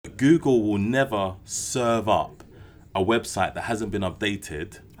Google will never serve up a website that hasn't been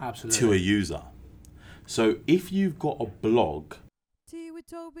updated to a user. So if you've got a blog, Tea with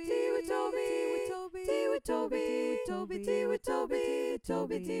Toby, tea with Toby, tea with Toby, tea with Toby, tea with Toby, tea with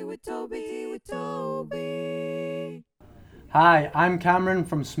Toby, tea with Toby, tea with Toby. Hi, I'm Cameron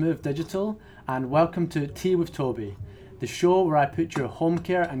from Smooth Digital, and welcome to Tea with Toby, the show where I put your home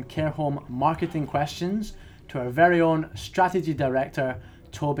care and care home marketing questions to our very own strategy director,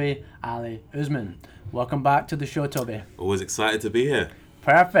 Toby Ali Usman. Welcome back to the show, Toby. Always excited to be here.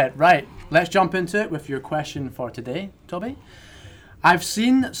 Perfect. Right, let's jump into it with your question for today, Toby. I've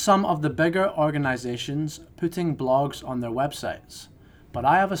seen some of the bigger organizations putting blogs on their websites, but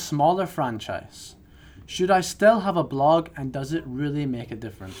I have a smaller franchise. Should I still have a blog, and does it really make a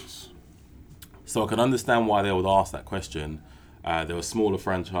difference? So I can understand why they would ask that question. They're a smaller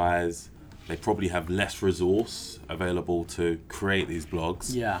franchise. They probably have less resource available to create these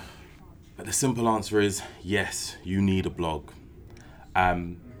blogs. Yeah. But the simple answer is yes, you need a blog.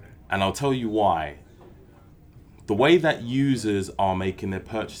 And I'll tell you why. The way that users are making their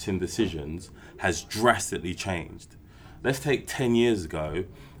purchasing decisions has drastically changed. Let's take 10 years ago.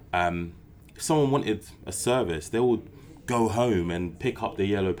 If someone wanted a service, they would go home and pick up the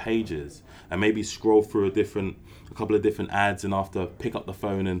yellow pages and maybe scroll through a couple of different ads, and after pick up the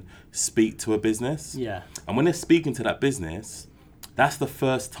phone and speak to a business. Yeah. And when they're speaking to that business, that's the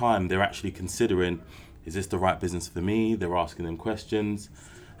first time they're actually considering, is this the right business for me? They're asking them questions.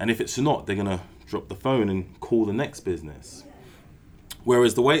 And if it's not, they're going to drop the phone and call the next business.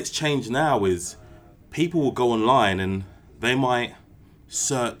 Whereas the way it's changed now is people will go online and they might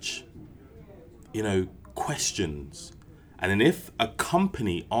search, questions. And then if a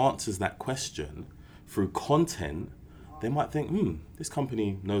company answers that question through content, they might think, this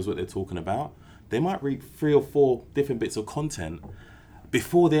company knows what they're talking about. They might read 3 or 4 different bits of content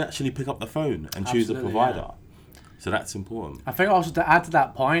before they actually pick up the phone and choose a provider. Yeah. So that's important. I think also to add to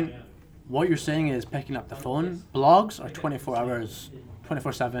that point, what you're saying is picking up the phone. Blogs are 24 hours,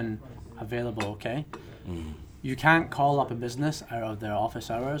 24/7 available, okay? You can't call up a business out of their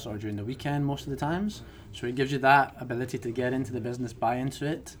office hours or during the weekend most of the times. So it gives you that ability to get into the business, buy into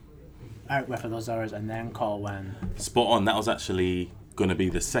it, out with those hours, and then call when. Spot on. That was actually going to be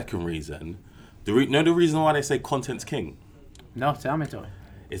the second reason. The reason why they say content's king? No, tell me, Tony.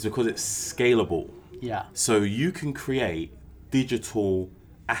 It's because it's scalable. Yeah. So you can create digital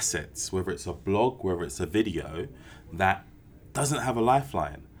assets, whether it's a blog, whether it's a video, that doesn't have a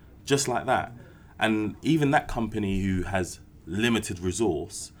lifeline, just like that. And even that company who has limited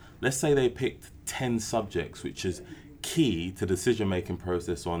resource, let's say they picked 10 subjects, which is key to the decision-making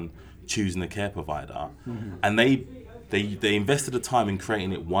process on choosing a care provider, and they invested the time in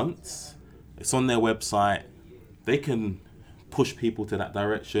creating it once. It's on their website. They can push people to that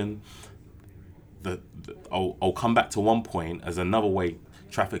direction. I'll come back to one point as another way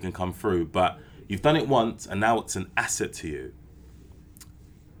traffic can come through, but you've done it once and now it's an asset to you.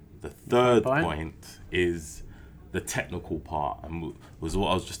 The third point is the technical part, and was what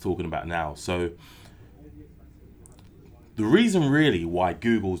I was just talking about now. So the reason really why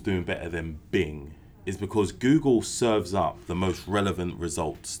Google's doing better than Bing is because Google serves up the most relevant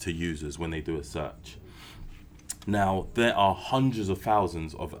results to users when they do a search. Now, there are hundreds of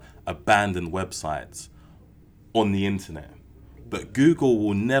thousands of abandoned websites on the internet, but Google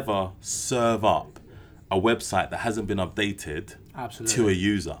will never serve up a website that hasn't been updated to a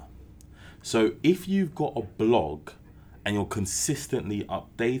user. So if you've got a blog and you're consistently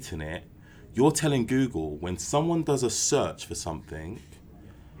updating it, you're telling Google when someone does a search for something,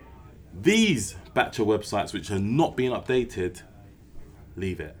 these batch of websites which are not being updated,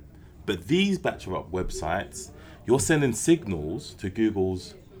 leave it. But these batch of websites, you're sending signals to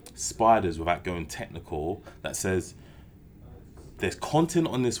Google's spiders, without going technical, that says there's content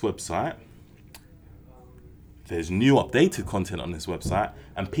on this website, there's new updated content on this website,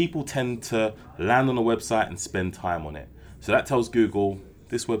 and people tend to land on a website and spend time on it. So that tells Google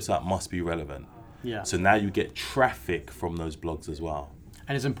this website must be relevant. Yeah. So now you get traffic from those blogs as well.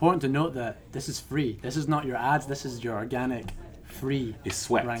 And it's important to note that this is free. This is not your ads. This is your organic, free It's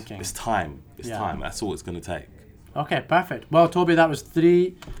sweat. ranking. It's time. It's time. That's all it's going to take. Okay, perfect. Well, Toby, that was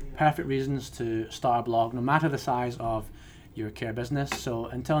 3 perfect reasons to start a blog, no matter the size of your care business. So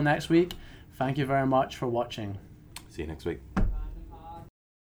until next week, thank you very much for watching. See you next week.